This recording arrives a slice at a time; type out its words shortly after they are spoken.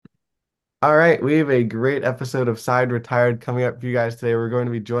All right, we have a great episode of Side Retired coming up for you guys today. We're going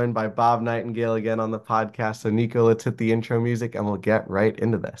to be joined by Bob Nightingale again on the podcast. So, Nico, let's hit the intro music and we'll get right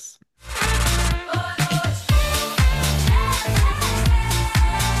into this.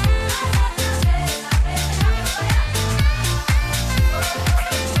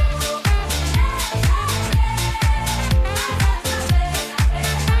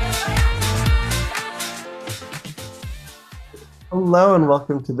 Hello and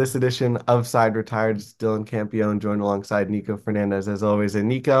welcome to this edition of Side Retired. It's Dylan Campione joined alongside Nico Fernandez as always. And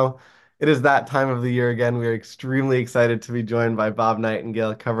Nico, it is that time of the year again. We are extremely excited to be joined by Bob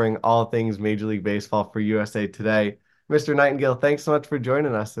Nightingale covering all things Major League Baseball for USA Today. Mr. Nightingale, thanks so much for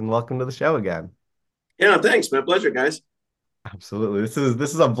joining us and welcome to the show again. Yeah, thanks. My pleasure, guys. Absolutely. This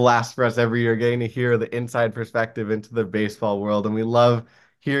is a blast for us every year, getting to hear the inside perspective into the baseball world. And we love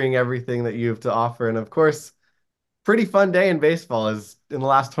hearing everything that you have to offer. And of course, pretty fun day in baseball is in the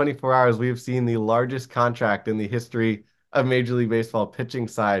last 24 hours, we have seen the largest contract in the history of Major League Baseball pitching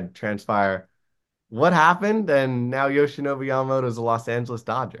side transpire. What happened? And now Yoshinobu Yamamoto is a Los Angeles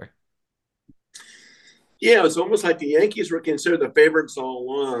Dodger. Yeah, it's almost like the Yankees were considered the favorites all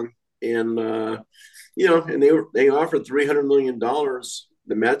along, and and they offered $300 million.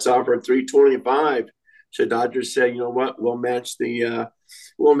 The Mets offered 325. So Dodgers said, you know what, we'll match the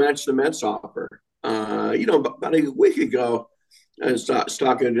Mets offer. About a week ago, I was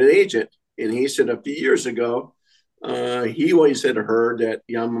talking to an agent, and he said a few years ago, he always had heard that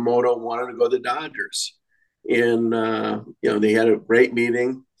Yamamoto wanted to go to the Dodgers, and they had a great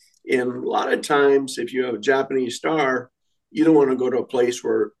meeting. And a lot of times, if you have a Japanese star, you don't want to go to a place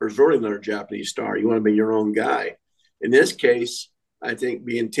where there's already another Japanese star. You want to be your own guy. In this case, I think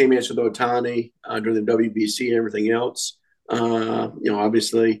being teammates with Ohtani during the WBC and everything else,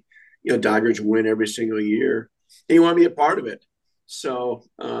 obviously, Dodgers win every single year. And you want to be a part of it. So,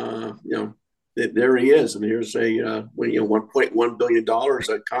 there he is. And here's $1.1 billion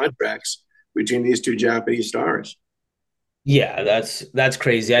of contracts between these two Japanese stars. Yeah, that's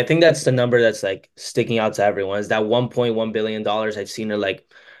crazy. I think that's the number that's like sticking out to everyone is that $1.1 billion dollars. I've seen it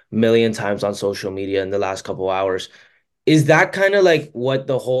like a million times on social media in the last couple of hours. Is that kind of like what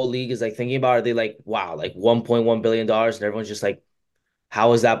the whole league is like thinking about? Are they like, wow, like $1.1 billion dollars and everyone's just like,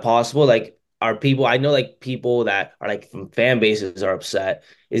 how is that possible? Like, are people, I know like people that are like from fan bases are upset.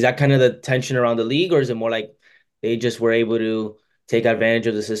 Is that kind of the tension around the league, or is it more like they just were able to take advantage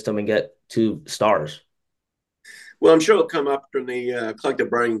of the system and get two stars? Well, I'm sure it'll come up from the collective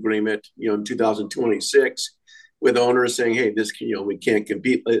bargaining agreement, in 2026, with owners saying, "Hey, we can't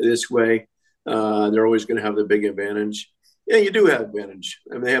compete this way. They're always going to have the big advantage." Yeah, you do have advantage.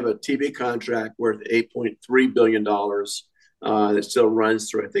 I mean, they have a TV contract worth $8.3 billion that still runs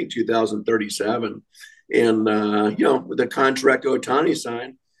through, I think, 2037. And with the contract Ohtani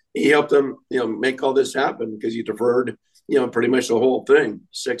signed, he helped them, make all this happen because he deferred, pretty much the whole thing,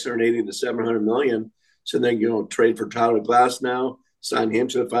 680 to 700 million. So then, trade for Tyler Glass now, sign him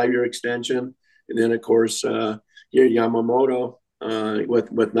to a 5-year extension. And then, of course, Yamamoto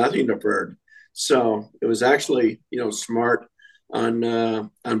with nothing deferred. So it was actually, smart on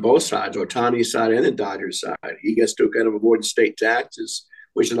both sides, Otani's side and the Dodgers side. He gets to kind of avoid state taxes,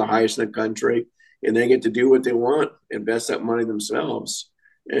 which are the highest in the country, and they get to do what they want, invest that money themselves.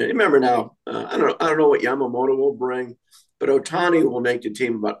 And remember now, I don't know what Yamamoto will bring, but Ohtani will make the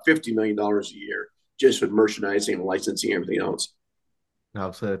team about $50 million a year just with merchandising and licensing and everything else.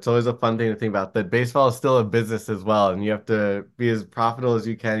 No, so it's always a fun thing to think about that baseball is still a business as well, and you have to be as profitable as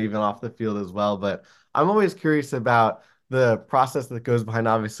you can, even off the field as well. But I'm always curious about the process that goes behind.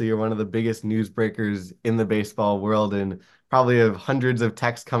 Obviously, you're one of the biggest news breakers in the baseball world, and probably have hundreds of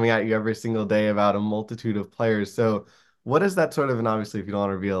texts coming at you every single day about a multitude of players. So, what is that sort of, and obviously, if you don't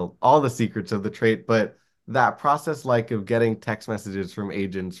want to reveal all the secrets of the trait, but that process like of getting text messages from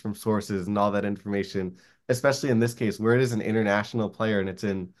agents, from sources, and all that information, especially in this case where it is an international player and it's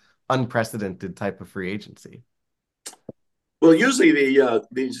an unprecedented type of free agency. Well, usually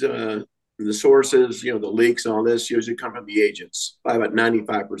the sources, the leaks and all this usually come from the agents by about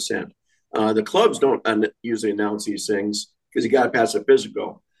 95%. The clubs don't usually announce these things because you got to pass a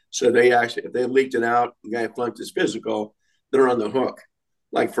physical. So they actually, if they leaked it out, the guy flunked his physical, they're on the hook.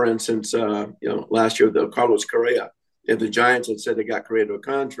 Like for instance, last year the Carlos Correa, if the Giants had said they got Correa to a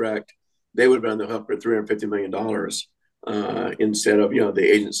contract, they would have been on the hook for $350 million instead of the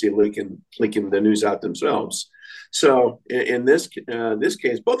agency leaking the news out themselves. So in this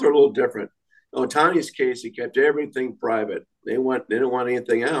case, both are a little different. Otani's case, he kept everything private. They didn't want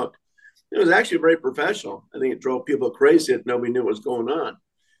anything out. It was actually very professional. I think it drove people crazy that nobody knew what was going on.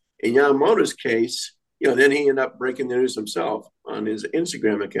 In Yamamoto's case, then he ended up breaking the news himself on his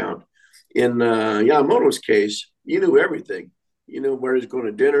Instagram account. In Yamamoto's case, you knew everything. You knew where he's going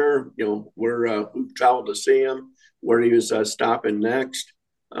to dinner, where who traveled to see him, where he was stopping next.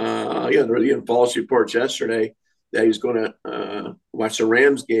 There were even false reports yesterday that he was going to watch the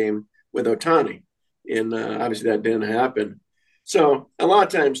Rams game with Otani, and obviously that didn't happen. So a lot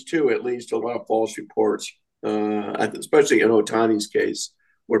of times, too, at least a lot of false reports, especially in Otani's case,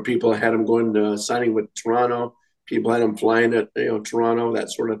 where people had him going signing with Toronto, people had him flying at Toronto, that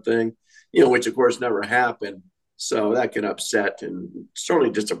sort of thing, which of course never happened. So that can upset and certainly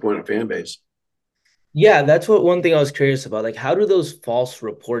disappoint a fan base. Yeah, that's what one thing I was curious about. Like, how do those false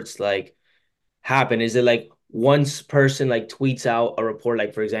reports like happen? Is it like person like tweets out a report,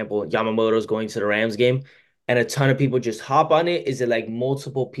 like for example, Yamamoto's going to the Rams game, and a ton of people just hop on it? Is it like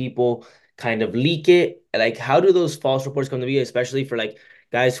multiple people kind of leak it? Like, how do those false reports come to be, especially for like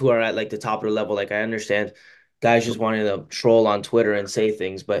guys who are at like the top of the level? Like, I understand guys just wanting to troll on Twitter and say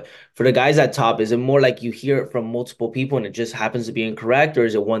things, but for the guys at top, is it more like you hear it from multiple people and it just happens to be incorrect, or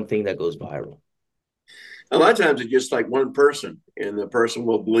is it one thing that goes viral? A lot of times it's just like one person, and the person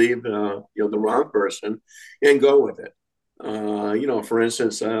will believe the wrong person and go with it. For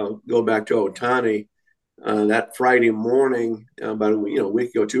instance, go back to Otani. That Friday morning, about a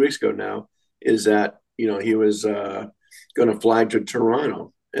week ago, 2 weeks ago now, is that he was going to fly to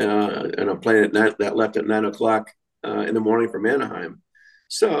Toronto and a plane at night that left at 9 o'clock in the morning from Anaheim.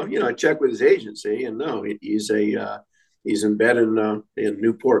 So I checked with his agency, and no, he's in bed in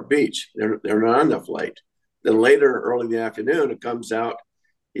Newport Beach. They're not on the flight. Then later, early in the afternoon, it comes out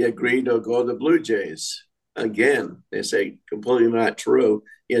he agreed to go to the Blue Jays. Again, they say completely not true.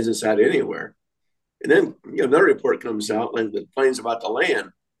 He hasn't sat anywhere. And then another report comes out like the plane's about to land.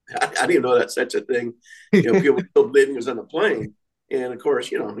 I didn't know that such a thing. People still believing he was on the plane. And of course,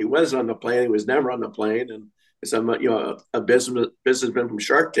 he was on the plane. He was never on the plane. And some, a businessman from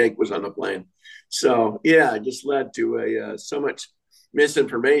Shark Tank was on the plane. So yeah, it just led to so much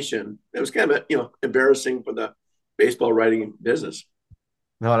misinformation. It was kind of embarrassing for the baseball writing business.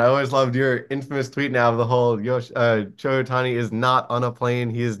 No, and I always loved your infamous tweet now of the whole Shohei Ohtani is not on a plane.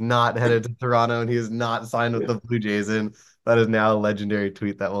 He is not headed to Toronto, and he is not signed with Yeah. the Blue Jays. And that is now a legendary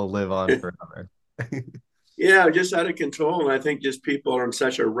tweet that will live on forever. Yeah, just out of control. And I think just people are in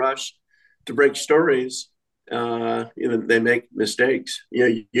such a rush to break stories. They make mistakes.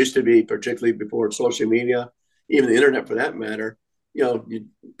 It used to be, particularly before social media, even the internet for that matter, you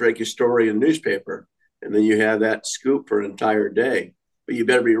break a story in a newspaper and then you have that scoop for an entire day. But you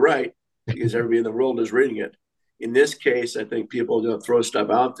better be right because everybody in the world is reading it. In this case, I think people throw stuff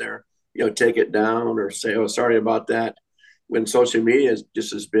out there, take it down or say, oh, sorry about that. When social media is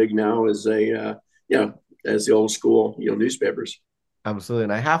just as big now as as the old school, newspapers. Absolutely.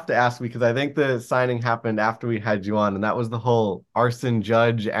 And I have to ask because I think the signing happened after we had you on, and that was the whole Aaron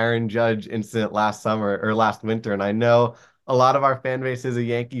Judge incident last summer or last winter. And I know a lot of our fan base is a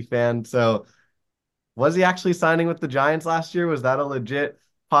Yankee fan. So was he actually signing with the Giants last year? Was that a legit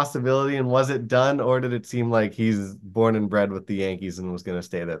possibility? And was it done, or did it seem like he's born and bred with the Yankees and was going to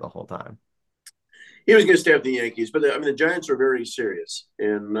stay there the whole time? He was going to stay with the Yankees, but the Giants were very serious,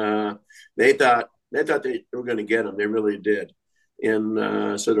 and they thought they were going to get him. They really did,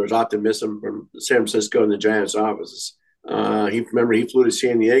 and so there was optimism from San Francisco and the Giants offices. He flew to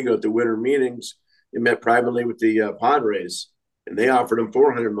San Diego at the winter meetings and met privately with the Padres, and they offered him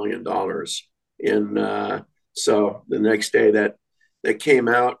 $400 million. And so the next day that came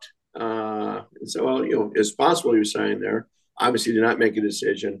out, and so it's possible he was signed there. Obviously, did not make a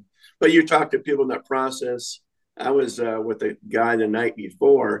decision. But you talk to people in that process. I was with a guy the night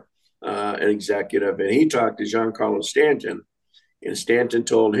before, an executive, and he talked to Giancarlo Stanton. And Stanton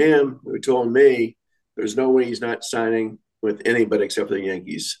told him, who told me, there's no way he's not signing with anybody except for the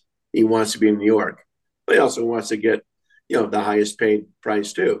Yankees. He wants to be in New York, but he also wants to get, the highest paid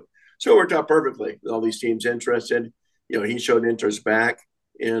price too. So it worked out perfectly with all these teams interested. He showed interest back,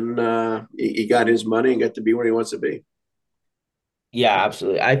 and he got his money and got to be where he wants to be. Yeah,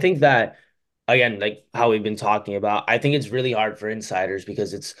 absolutely. I think that again, like how we've been talking about, I think it's really hard for insiders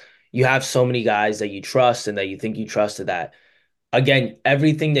because it's you have so many guys that you trust and that you think you trusted that again,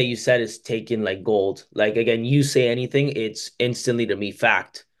 everything that you said is taken like gold. Like again, you say anything, it's instantly to me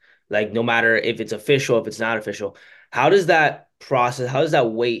fact. Like no matter if it's official, if it's not official. How does that process, how does that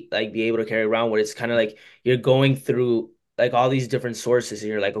weight like be able to carry around where it's kind of like you're going through like all these different sources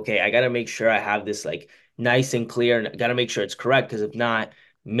and you're like, okay, I gotta make sure I have this like nice and clear and I gotta make sure it's correct because if not,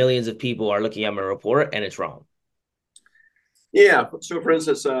 millions of people are looking at my report and it's wrong. Yeah. So, for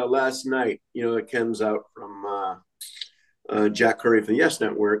instance, last night, it comes out from Jack Curry from the Yes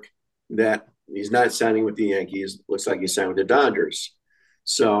Network that he's not signing with the Yankees. Looks like he's signed with the Dodgers.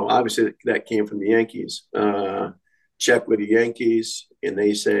 So obviously that came from the Yankees. Check with the Yankees, and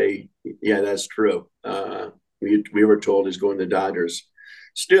they say, yeah, that's true. We were told he's going to the Dodgers.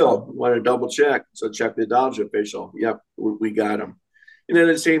 Still, want to double check. So check the Dodger official. Yep, we got him. And then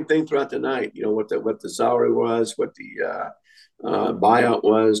the same thing throughout the night. What the salary was, what the buyout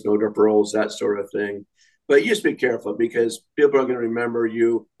was, no deferrals, that sort of thing. But you just be careful because people are going to remember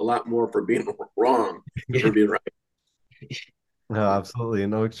you a lot more for being wrong than Yeah. for being right. No, absolutely.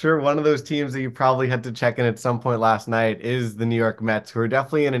 No, sure. One of those teams that you probably had to check in at some point last night is the New York Mets, who are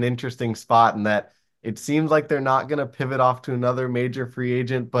definitely in an interesting spot in that it seems like they're not going to pivot off to another major free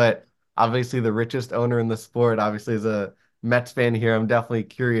agent, but obviously the richest owner in the sport, obviously as a Mets fan here, I'm definitely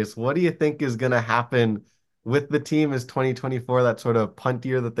curious. What do you think is going to happen with the team? Is 2024 that sort of punt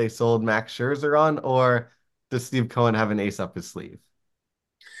year that they sold Max Scherzer on, or does Steve Cohen have an ace up his sleeve?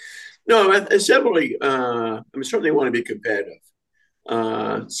 No, I certainly, certainly want to be competitive.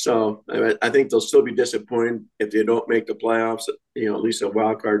 I think they'll still be disappointed if they don't make the playoffs. At least a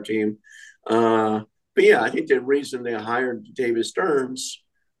wild card team. But yeah, I think the reason they hired David Stearns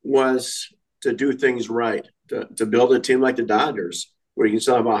was to do things right, to build a team like the Dodgers, where you can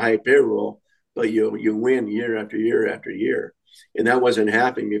still have a high payroll, but you win year after year after year, and that wasn't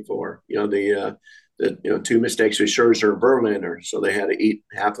happening before. The two mistakes with Scherzer and Verlander, so they had to eat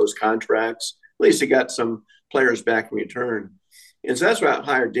half those contracts. At least they got some players back in return. And so that's what I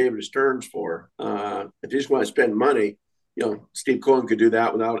hired David Stearns for. If you just want to spend money, Steve Cohen could do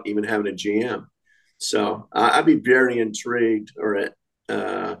that without even having a GM. So I'd be very intrigued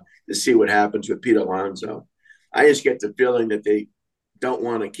to see what happens with Pete Alonso. I just get the feeling that they don't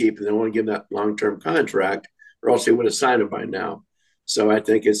want to keep and they want to give him that long-term contract, or else they would have signed him by now. So I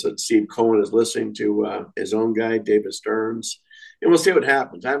think it's that Steve Cohen is listening to his own guy, David Stearns, and we'll see what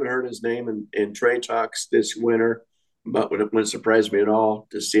happens. I haven't heard his name in trade talks this winter, but wouldn't surprise me at all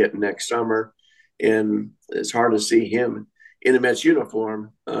to see it next summer. And it's hard to see him in a Mets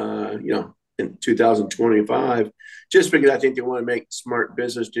uniform, in 2025, just because I think they want to make smart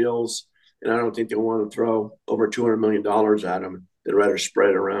business deals. And I don't think they want to throw over $200 million at him. They'd rather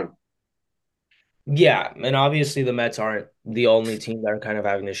spread it around. Yeah, and obviously the Mets aren't the only team that are kind of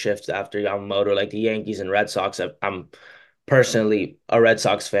having to shift after Yamamoto, like the Yankees and Red Sox. I'm personally a Red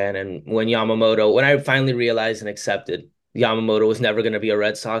Sox fan, and when I finally realized and accepted Yamamoto was never going to be a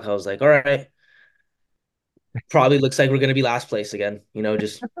Red Sox, I was like, all right, probably looks like we're going to be last place again.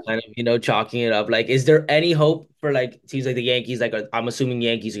 Just kind of chalking it up. Like, is there any hope for like teams like the Yankees? Like, I'm assuming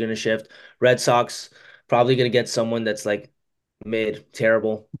Yankees are going to shift. Red Sox probably going to get someone that's like mid,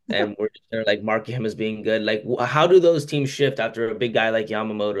 terrible, and we're just gonna like mark him as being good. Like, how do those teams shift after a big guy like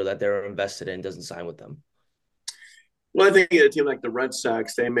Yamamoto that they're invested in doesn't sign with them? Well, I think a team like the Red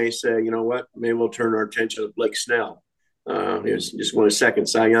Sox, they may say, you know what, maybe we'll turn our attention to Blake Snell. He just won a second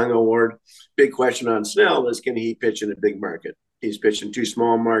Cy Young award. Big question on Snell is, can he pitch in a big market? He's pitching two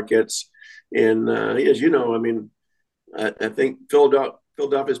small markets, and as you know, I mean, I think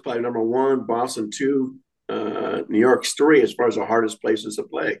Philadelphia is probably number one, Boston two, New York's three as far as the hardest places to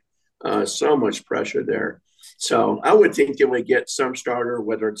play. So much pressure there. So I would think they would get some starter,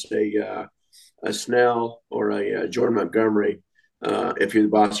 whether it's a Snell or a Jordan Montgomery, if you're the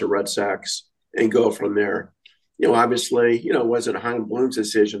Boston Red Sox, and go from there. Obviously, it wasn't Chaim Bloom's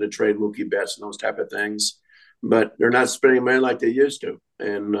decision to trade Mookie Betts and those type of things, but they're not spending money like they used to,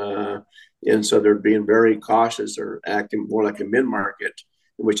 and so they're being very cautious. They're acting more like a mid market,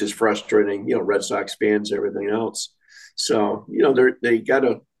 which is frustrating. Red Sox fans, everything else. So they got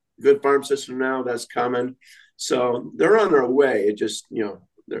a good farm system now that's coming. So they're on their way. It just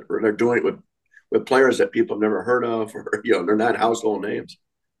they're doing it with players that people have never heard of, or they're not household names.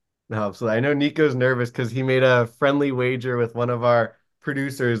 No, absolutely. I know Nico's nervous because he made a friendly wager with one of our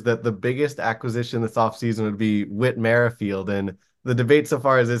producers that the biggest acquisition this offseason would be Whit Merrifield. And the debate so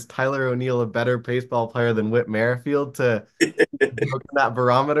far is Tyler O'Neill a better baseball player than Whit Merrifield to broken that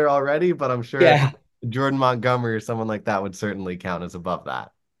barometer already? But I'm sure Yeah. Jordan Montgomery or someone like that would certainly count as above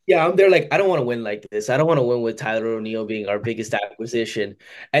that. Yeah, I'm there like I don't want to win like this. I don't want to win with Tyler O'Neill being our biggest acquisition.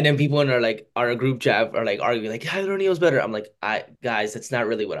 And then people in our group chat are like arguing like Tyler O'Neill's better. I'm like, I guys, that's not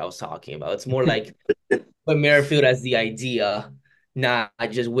really what I was talking about. It's more like Whit Merrifield as the idea, not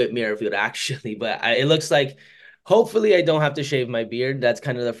just Whit Merrifield actually. But it looks like hopefully I don't have to shave my beard. That's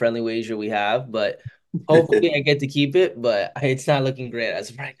kind of the friendly wager we have, but hopefully I get to keep it, but it's not looking great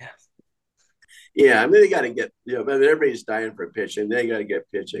as of right now. Yeah, I mean they got to get. Everybody's dying for pitching. They got to get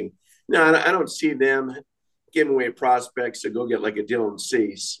pitching. No, I don't see them giving away prospects to go get like a Dylan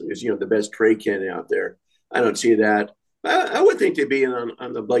Cease, who's the best trade candidate out there. I don't see that. I would think they'd be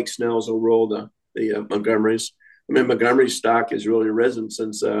on the Blake Snells will roll the Montgomerys. I mean, Montgomery's stock has really risen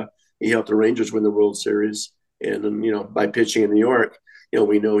since he helped the Rangers win the World Series, and by pitching in New York,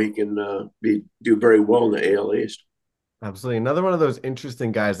 we know he can do very well in the AL East. Absolutely. Another one of those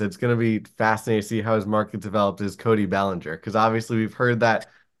interesting guys that's going to be fascinating to see how his market developed is Cody Bellinger. Because obviously we've heard that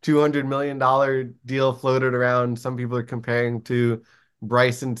 $200 million deal floated around. Some people are comparing to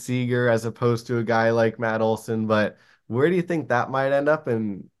Bryson Seager as opposed to a guy like Matt Olson. But where do you think that might end up?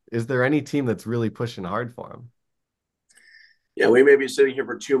 And is there any team that's really pushing hard for him? Yeah, we may be sitting here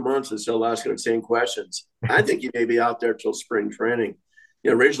for 2 months and still asking the same questions. I think he may be out there till spring training.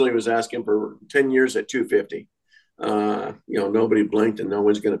 Originally he was asking for 10 years at 250. Nobody blinked and no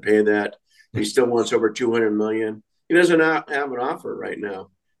one's going to pay that. He still wants over 200 million. He doesn't have an offer right now.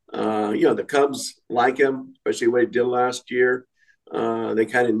 The Cubs like him, especially what he did last year. They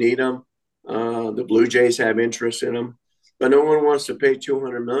kind of need him. The Blue Jays have interest in him, but no one wants to pay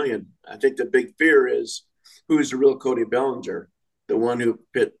 200 million. I think the big fear is who's the real Cody Bellinger, the one who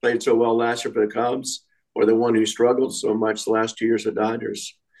played so well last year for the Cubs, or the one who struggled so much the last 2 years of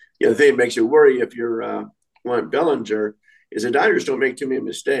Dodgers. The thing that makes you worry if you're want Bellinger is the Dodgers don't make too many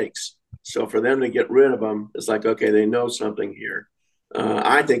mistakes. So for them to get rid of him, it's like, okay, they know something here.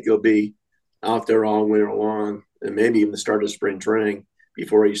 I think he'll be out there all winter long and maybe even the start of spring training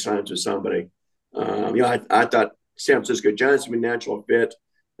before he signs with somebody. I thought San Francisco Giants would be a natural fit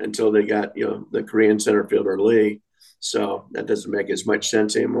until they got, the Korean center fielder Lee. So that doesn't make as much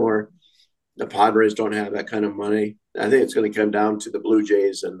sense anymore. The Padres don't have that kind of money. I think it's going to come down to the Blue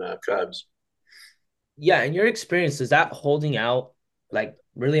Jays and the Cubs. Yeah, in your experience, is that holding out like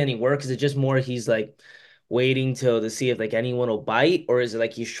really any work? Is it just more he's like waiting till to see if like anyone will bite, or is it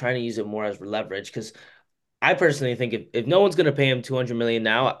like he's trying to use it more as leverage? Because I personally think if no one's gonna pay him 200 million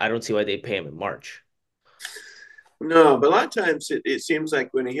now, I don't see why they pay him in March. No, but a lot of times it seems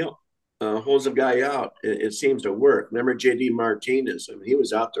like when he holds a guy out, it seems to work. Remember JD Martinez? I mean, he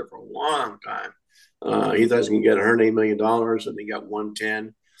was out there for a long time. He thought he was going to get $180 million, and he got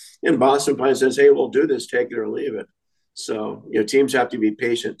 110. And Boston finally says, "Hey, we'll do this. Take it or leave it." So teams have to be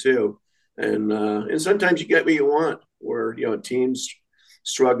patient too, and sometimes you get what you want. Where teams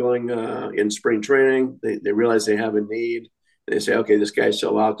struggling in spring training, they realize they have a need, and they say, "Okay, this guy's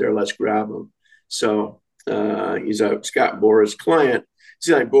still out there. Let's grab him." So he's a Scott Boras client.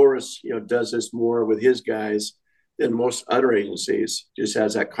 See, like Boras, does this more with his guys than most other agencies. Just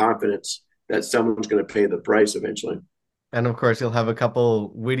has that confidence that someone's going to pay the price eventually. And of course, you'll have a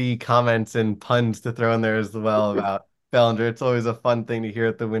couple witty comments and puns to throw in there as well about Bellinger. It's always a fun thing to hear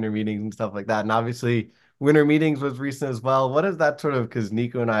at the winter meetings and stuff like that. And obviously, winter meetings was recent as well. What is that sort of? Because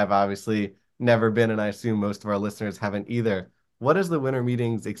Nico and I have obviously never been, and I assume most of our listeners haven't either. What is the winter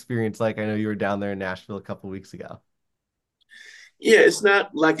meetings experience like? I know you were down there in Nashville a couple weeks ago. Yeah, it's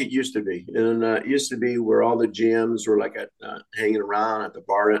not like it used to be. And it used to be where all the GMs were like hanging around at the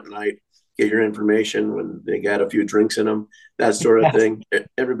bar at night, get your information when they got a few drinks in them, that sort of Yes. thing.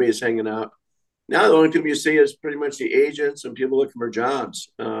 Everybody's hanging out. Now the only people you see is pretty much the agents and people looking for jobs.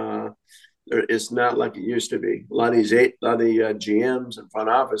 It's not like it used to be. A lot of the GMs and front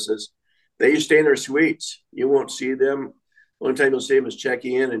offices, they used to stay in their suites. You won't see them. The only time you'll see them is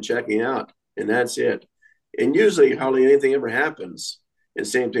checking in and checking out, and that's it. And usually, hardly anything ever happens. And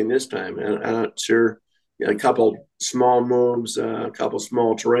same thing this time. I'm not sure. A couple small moves, a couple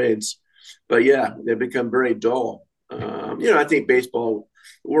small trades, but yeah, they become very dull. I think baseball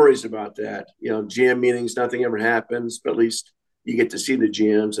worries about that. GM meetings, nothing ever happens, but at least you get to see the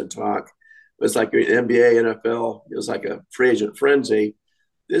GMs and talk. It's like NBA, NFL, it was like a free agent frenzy.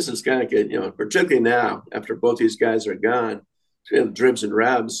 This is kind of good, particularly now after both these guys are gone, dribs and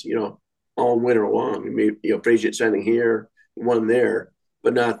rabs, all winter long. I mean, free agent signing here, one there,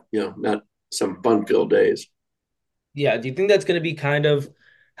 but not some fun filled days. Yeah, do you think that's going to be kind of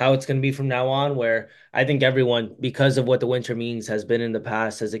how it's going to be from now on? Where I think everyone, because of what the winter means, has been in the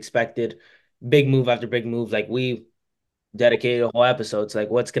past, has expected big move after big move. Like we dedicated a whole episode to like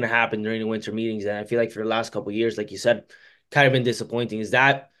what's going to happen during the winter meetings, and I feel like for the last couple of years, like you said, kind of been disappointing. Is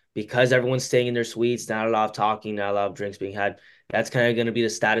that because everyone's staying in their suites, not a lot of talking, not a lot of drinks being had? That's kind of going to be the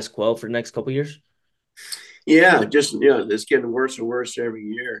status quo for the next couple of years. Yeah, just it's getting worse and worse every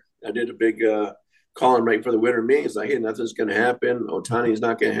year. I did a big column right for the winter meetings, like, hey, nothing's going to happen. Otani's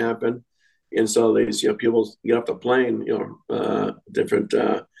not going to happen. And so these, people get off the plane, different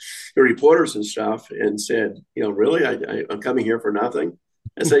reporters and stuff, and said, really, I'm coming here for nothing.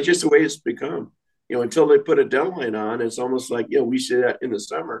 And so it's just the way it's become. Until they put a deadline on, it's almost like, we see that in the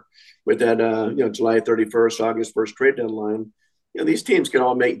summer with that, July 31st, August 1st trade deadline. These teams can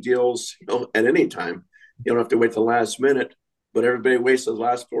all make deals, at any time. You don't have to wait the last minute, but everybody wastes the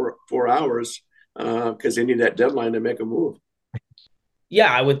last four hours because they need that deadline to make a move. Yeah,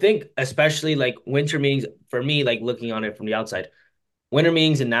 I would think, especially like winter meetings for me, like looking on it from the outside, winter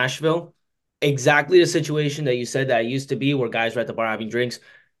meetings in Nashville, exactly the situation that you said that used to be where guys were at the bar having drinks.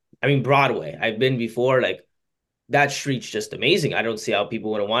 I mean, Broadway, I've been before, like that street's just amazing. I don't see how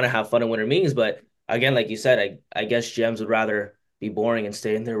people wouldn't want to have fun in winter meetings, but again, like you said, I guess GMs would rather be boring and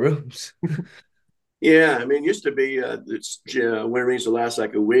stay in their rooms. Yeah, I mean, it used to be it's winter meetings will last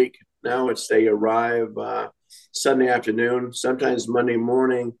like a week. Now it's they arrive Sunday afternoon, sometimes Monday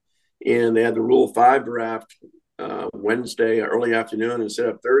morning, and they had the Rule 5 draft Wednesday early afternoon instead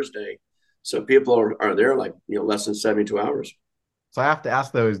of Thursday. So people are there like less than 72 hours. So I have to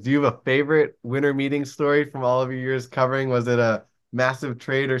ask those, do you have a favorite winter meeting story from all of your years covering? Was it a massive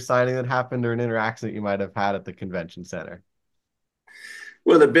trade or signing that happened or an interaction that you might have had at the convention center?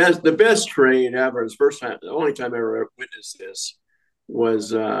 Well, the best trade ever. The first time, the only time I ever witnessed this was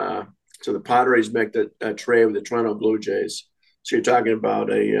so the Padres make the trade with the Toronto Blue Jays. So you're talking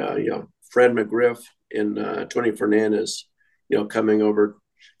about a Fred McGriff and Tony Fernandez, coming over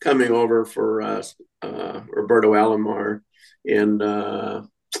for Roberto Alomar and God,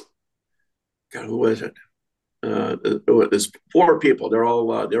 who was it? There's four people. They're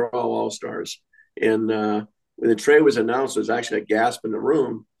all stars. And when the trade was announced, there was actually a gasp in the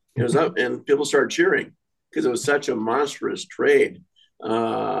room. It was up, and people started cheering because it was such a monstrous trade.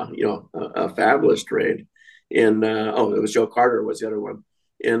 A fabulous trade. And it was Joe Carter was the other one.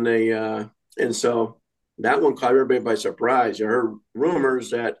 And so that one caught everybody by surprise. You heard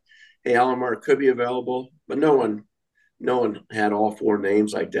rumors that hey, Alomar could be available, but no one had all four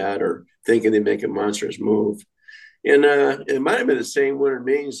names like that or thinking they'd make a monstrous move. And it might have been the same winter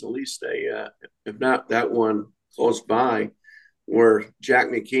meetings, at least if not that one close by, where Jack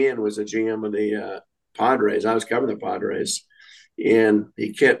McKeon was the GM of the Padres. I was covering the Padres, and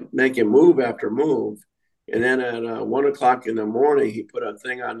he kept making move after move. And then at 1 o'clock in the morning, he put a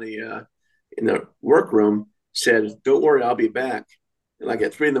thing on the in the workroom, said, "Don't worry, I'll be back." And like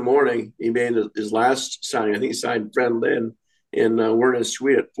at 3 in the morning, he made his last signing. I think he signed Fred Lynn, and we're in his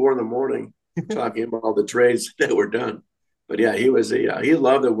suite at 4 in the morning talking about all the trades that were done. But yeah, he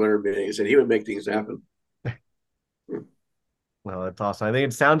loved the winter meetings, and he would make things happen. Well, that's awesome. I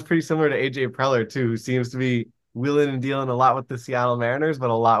think it sounds pretty similar to AJ Preller too, who seems to be wheeling and dealing a lot with the Seattle Mariners,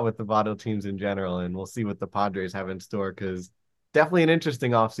 but a lot with the Votto teams in general. And we'll see what the Padres have in store because definitely an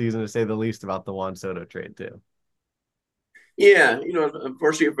interesting offseason to say the least about the Juan Soto trade too. Yeah,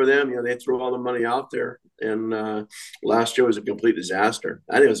 unfortunately for them, they threw all the money out there, and last year was a complete disaster.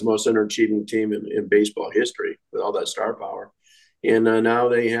 I think it was the most underachieving team in baseball history with all that star power, and now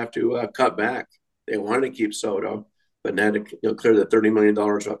they have to cut back. They wanted to keep Soto, but now to clear the $30 million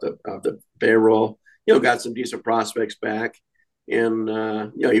off the payroll. Got some decent prospects back, and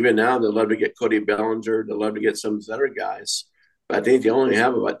even now they'd love to get Cody Bellinger. They'd love to get some other guys, but I think they only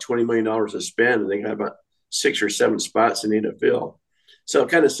have about $20 million to spend, and they got about 6 or 7 spots they need to fill. So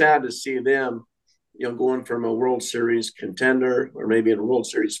kind of sad to see them, going from a World Series contender or maybe a World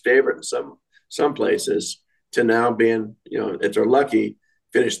Series favorite in some places to now being, if they're lucky,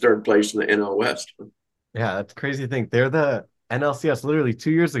 finish third place in the NL West. Yeah, that's crazy to think. They're the NLCS literally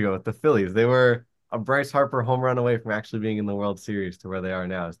 2 years ago with the Phillies. They were a Bryce Harper home run away from actually being in the World Series to where they are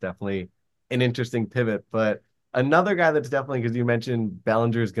now. It's definitely an interesting pivot. But another guy that's definitely, because you mentioned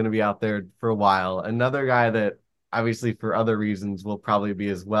Bellinger is going to be out there for a while. Another guy that obviously for other reasons will probably be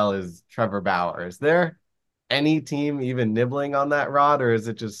as well as Trevor Bauer. Is there any team even nibbling on that rod, or is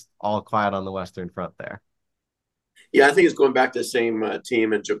it just all quiet on the Western front there? Yeah, I think it's going back to the same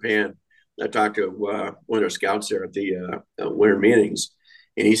team in Japan. I talked to one of their scouts there at the winter meetings,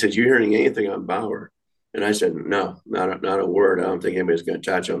 and he said, "You hearing anything on Bauer?" And I said, "No, not a word. I don't think anybody's going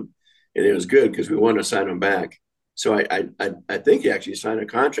to touch him." And it was good because we wanted to sign him back. So I think he actually signed a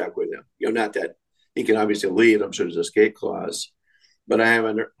contract with him. Not that he can obviously leave. I'm sure there's a escape clause, but I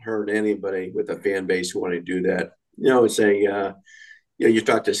haven't heard anybody with a fan base who want to do that. It's you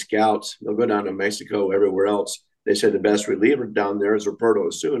talk to scouts, they'll go down to Mexico, everywhere else. They said the best reliever down there is Roberto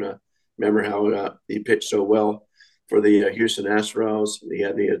Osuna. Remember how he pitched so well for the Houston Astros? He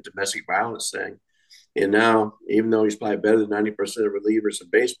had the domestic violence thing. And now, even though he's probably better than 90% of relievers in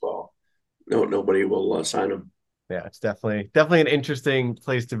baseball, nobody will sign him. Yeah, it's definitely an interesting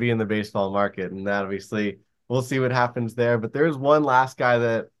place to be in the baseball market, and that obviously we'll see what happens there. But there's one last guy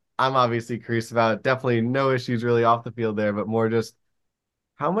that I'm obviously curious about. Definitely no issues really off the field there, but more just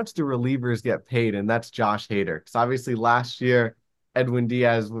how much do relievers get paid? And that's Josh Hader. Because obviously last year Edwin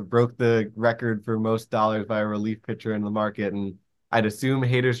Diaz broke the record for most dollars by a relief pitcher in the market, and I'd assume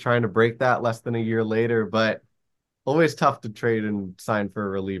Hader's trying to break that less than a year later. But always tough to trade and sign for a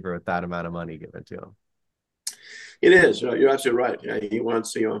reliever with that amount of money given to him. It is. You're absolutely right. Yeah, he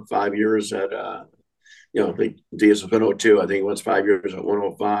wants 5 years at the Diaz was 102. I think he wants 5 years at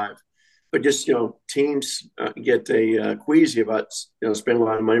 105. But just teams get queasy about spending a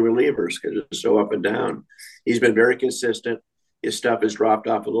lot of money relievers because it's so up and down. He's been very consistent. His stuff has dropped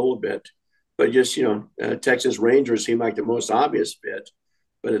off a little bit, but just Texas Rangers seem like the most obvious fit.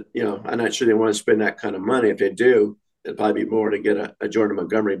 But I'm not sure they want to spend that kind of money. If they do, it'd probably be more to get a Jordan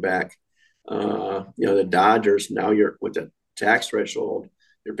Montgomery back. The Dodgers, now you're with the tax threshold,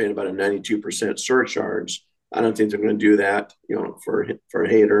 they're paying about a 92% surcharge. I don't think they're going to do that, for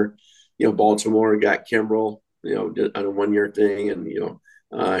Hader. Baltimore got Kimbrel, on a 1 year thing, and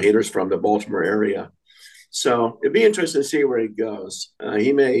Hader's from the Baltimore area, so it'd be interesting to see where he goes.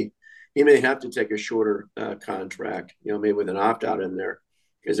 He may have to take a shorter contract, maybe with an opt out in there,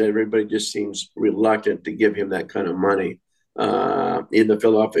 because everybody just seems reluctant to give him that kind of money. In the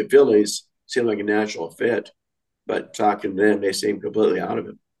Philadelphia Phillies seem like a natural fit, but talking to them, they seem completely out of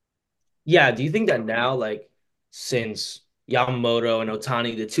it. Yeah, do you think that now, like, since Yamamoto and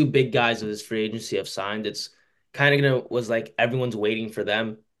Otani, the two big guys of this free agency have signed, it's kind of gonna was like everyone's waiting for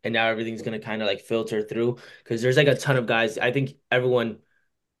them, and now everything's gonna kind of like filter through because there's like a ton of guys. I think everyone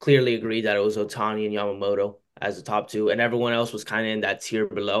clearly agreed that it was Otani and Yamamoto as the top two, and everyone else was kind of in that tier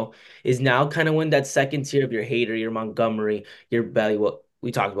below. Is now kind of when that second tier of your Hater, your Montgomery, your Belly, what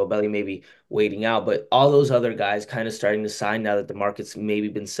we talked about Belly maybe waiting out, but all those other guys kind of starting to sign now that the market's maybe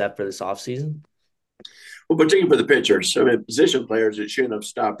been set for this offseason? Well, particularly for the pitchers. I mean, position players, it shouldn't have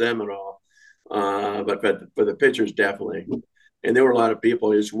stopped them at all. But for the pitchers, definitely. And there were a lot of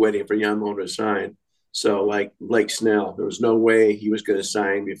people just waiting for Yamamoto to sign. So, like Blake Snell, there was no way he was going to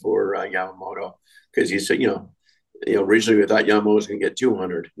sign before Yamamoto, because he said, originally we thought Yamamoto was going to get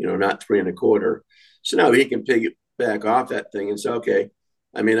 200, not three and a quarter. So now he can piggyback off that thing and say, okay,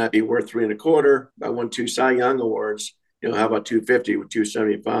 I may not be worth three and a quarter. I won two Cy Young awards. How about 250 with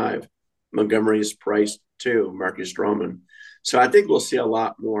 275? Montgomery's priced too, Marcus Stroman. So I think we'll see a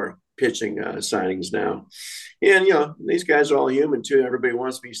lot more pitching signings now. And, these guys are all human too. Everybody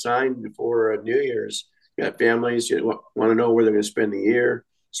wants to be signed before New Year's. You got families, want to know where they're going to spend the year,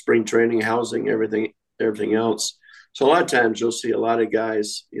 spring training, housing, everything else. So a lot of times you'll see a lot of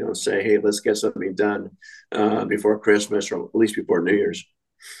guys, say, hey, let's get something done before Christmas, or at least before New Year's.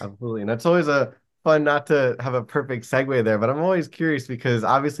 Absolutely. And that's always a fun, not to have a perfect segue there, but I'm always curious because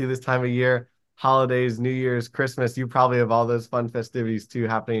obviously this time of year, holidays, New Year's, Christmas, you probably have all those fun festivities too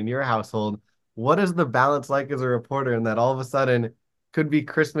happening in your household. What is the balance like as a reporter in that all of a sudden could be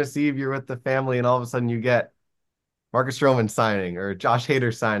Christmas Eve, you're with the family, and all of a sudden you get Marcus Stroman signing or Josh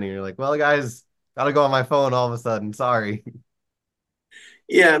Hader signing. You're like, well, guys, gotta go on my phone all of a sudden. Sorry.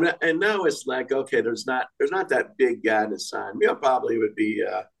 Yeah, and now it's like, okay, there's not that big guy to sign. Probably would be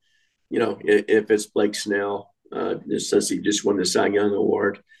if it's Blake Snell, since he just won the Cy Young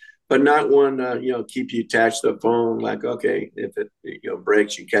Award, but not one, keep you attached to the phone, like, okay, if it,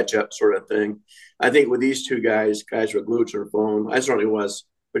 breaks, you catch up sort of thing. I think with these two guys were glued to their phone. I certainly was,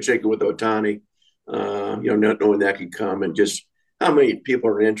 particularly with Otani, not knowing that could come, and just how many people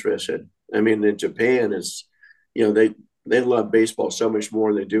are interested. I mean, in Japan, it's, they love baseball so much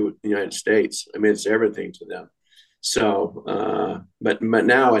more than they do in the United States. I mean, it's everything to them. So, but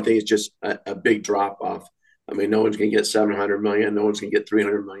now I think it's just a big drop off. I mean, no one's going to get 700 million. No one's going to get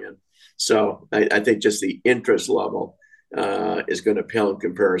 300 million. So I think just the interest level is going to pale in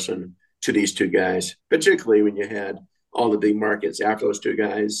comparison to these two guys, particularly when you had all the big markets after those two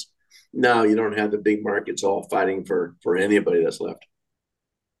guys. Now you don't have the big markets all fighting for anybody that's left.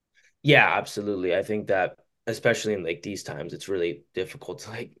 Yeah, absolutely. I think that especially in like these times, it's really difficult to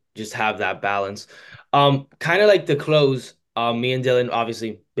like just have that balance. Kind of like the close, me and Dylan,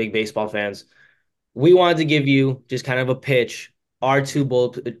 obviously big baseball fans. We wanted to give you just kind of a pitch, our two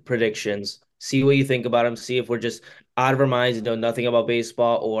bold predictions, see what you think about them, see if we're just out of our minds and know nothing about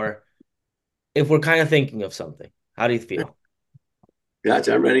baseball, or if we're kind of thinking of something. How do you feel?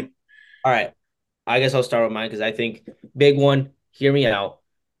 Gotcha. I'm ready. All right. I guess I'll start with mine because I think big one, hear me out.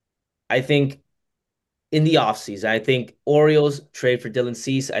 I think in the offseason, I think Orioles trade for Dylan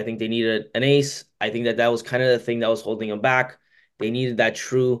Cease. I think they needed an ace. I think that was kind of the thing that was holding them back. They needed that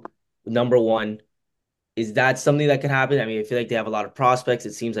true number one. Is that something that could happen? I mean, I feel like they have a lot of prospects.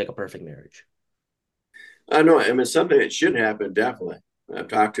 It seems like a perfect marriage. I know. I mean, something that should happen, definitely. I've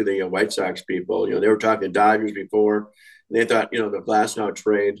talked to the White Sox people. They were talking to Dodgers before. And they thought, the Glasnow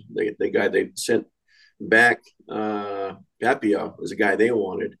trade, the guy they sent back, Papio, was the guy they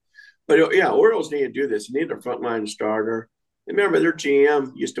wanted. But yeah, Orioles need to do this. They need a frontline starter. And remember, their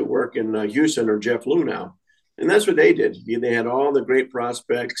GM used to work in Houston, or Jeff Luhnow. And that's what they did. They had all the great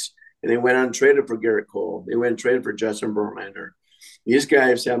prospects, and they went out and traded for Garrett Cole. They went and traded for Justin Verlander. These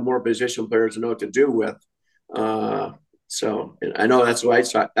guys have more position players to know what to do with. Uh, so and I know that's the White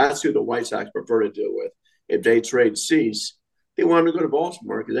Sox. That's who the White Sox prefer to deal with. If they trade Cease, they want him to go to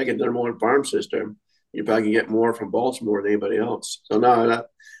Baltimore because they get their more farm system. You probably can get more from Baltimore than anybody else. So no,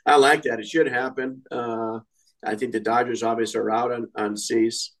 I like that. It should happen. I think the Dodgers obviously are out on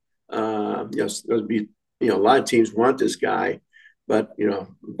Cease. There'll be a lot of teams want this guy, but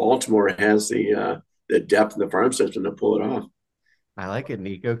Baltimore has the depth in the farm system to pull it off. I like it.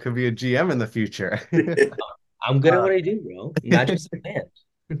 Nico could be a GM in the future. I'm good at Uh, what I do, bro. Not just a fan.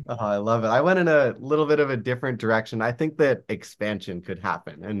 Oh, I love it. I went in a little bit of a different direction. I think that expansion could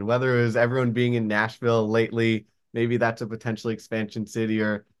happen. And whether it was everyone being in Nashville lately, maybe that's a potential expansion city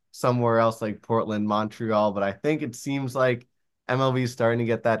or somewhere else like Portland, Montreal. But I think it seems like MLB is starting to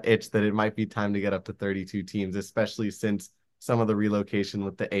get that itch that it might be time to get up to 32 teams, especially since some of the relocation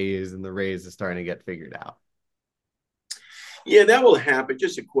with the A's and the Rays is starting to get figured out. Yeah, that will happen.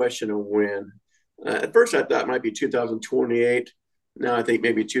 Just a question of when. At first, I thought it might be 2028. Now I think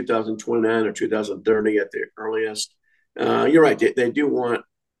maybe 2029 or 2030 at the earliest. You're right. They do want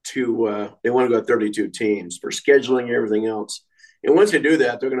they want to go 32 teams for scheduling and everything else. And once they do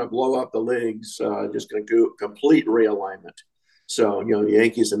that, they're going to blow up the leagues. Just going to do complete realignment. So the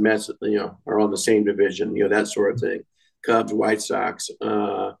Yankees and Mets, are on the same division. That sort of thing. Cubs, White Sox,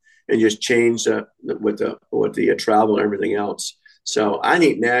 and just change with the travel and everything else. So I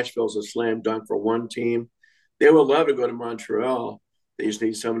think Nashville's a slam dunk for one team. They would love to go to Montreal. They just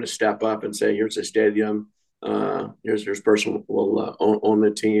need someone to step up and say, "Here's a stadium. Here's person will own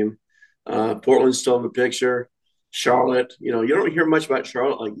the team." Portland's still in the picture. Charlotte, you don't hear much about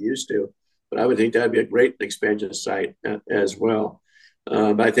Charlotte like you used to, but I would think that'd be a great expansion site as well.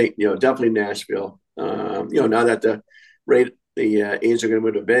 But I think definitely Nashville. Now that the A's are going to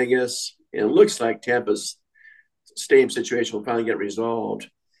move to Vegas, and it looks like Tampa's stadium situation will finally get resolved.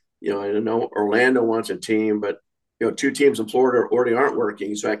 I know Orlando wants a team, but two teams in Florida already aren't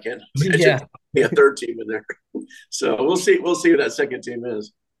working, so I can't imagine Yeah. a third team in there. So we'll see. We'll see who that second team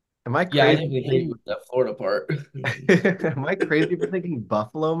is. Am I Yeah, I crazy? definitely hate that Florida part. Am I crazy for thinking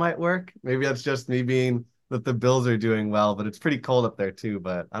Buffalo might work? Maybe that's just me being that the Bills are doing well, but it's pretty cold up there too.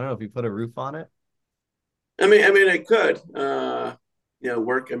 But I don't know if you put a roof on it. I mean, it could,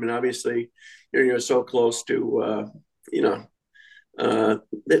 work. I mean, obviously, you're so close to,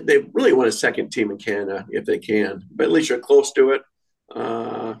 they really want a second team in Canada if they can, but at least you're close to it.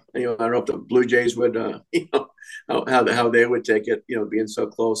 I don't know if the Blue Jays would, how they would take it, being so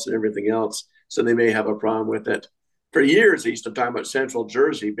close and everything else. So they may have a problem with it. For years, they used to talk about Central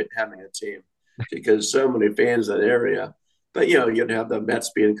Jersey having a team because so many fans in that area. But you'd have the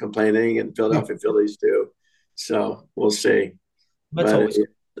Mets being complaining and Philadelphia Phillies too. So we'll see. That's But, always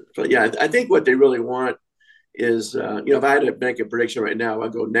but yeah, I think what they really want is, if I had to make a prediction right now,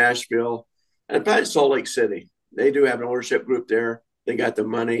 I'd go Nashville and probably Salt Lake City. They do have an ownership group there. They got the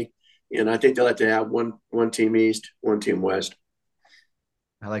money, and I think they like to have one team East, one team West.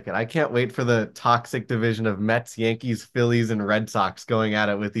 I like it. I can't wait for the toxic division of Mets, Yankees, Phillies, and Red Sox going at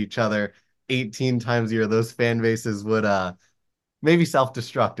it with each other 18 times a year. Those fan bases would maybe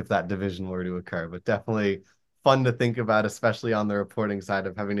self-destruct if that division were to occur, but definitely fun to think about, especially on the reporting side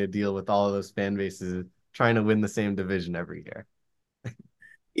of having to deal with all of those fan bases trying to win the same division every year.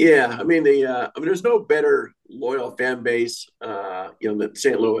 Yeah, there's no better loyal fan base, than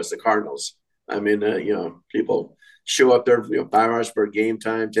St. Louis, the Cardinals. People show up there, 5 hours for game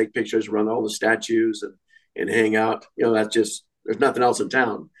time, take pictures, run all the statues, and hang out. That's just there's nothing else in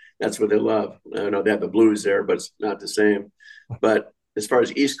town. That's what they love. I know they have the Blues there, but it's not the same. But as far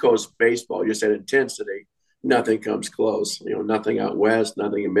as East Coast baseball, you said intensity, nothing comes close. Nothing out west,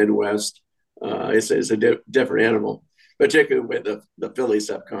 nothing in Midwest. It's a different animal, particularly with the Phillies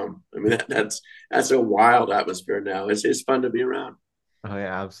have come. I mean, that's a wild atmosphere now. It's fun to be around. Oh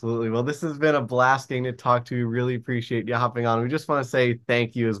yeah, absolutely. Well, this has been a blast getting to talk to you. Really appreciate you hopping on. We just want to say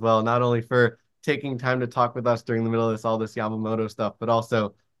thank you as well, not only for taking time to talk with us during the middle of all this Yamamoto stuff, but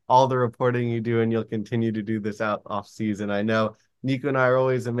also all the reporting you do, and you'll continue to do this out off season. I know Nico and I are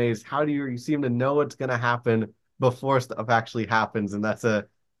always amazed. How do you seem to know what's going to happen before stuff actually happens? And that's a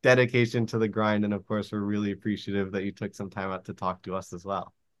dedication to the grind. And of course, we're really appreciative that you took some time out to talk to us as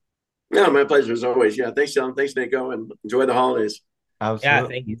well. No, my pleasure as always. Yeah, thanks, John. Thanks, Nico, and enjoy the holidays. Yeah,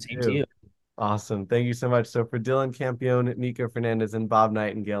 Absolutely. thank you. You Same to too. you. Awesome. Thank you so much. So for Dylan Campione, Nico Fernandez, and Bob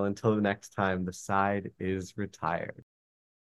Nightingale, until the next time, the side is retired.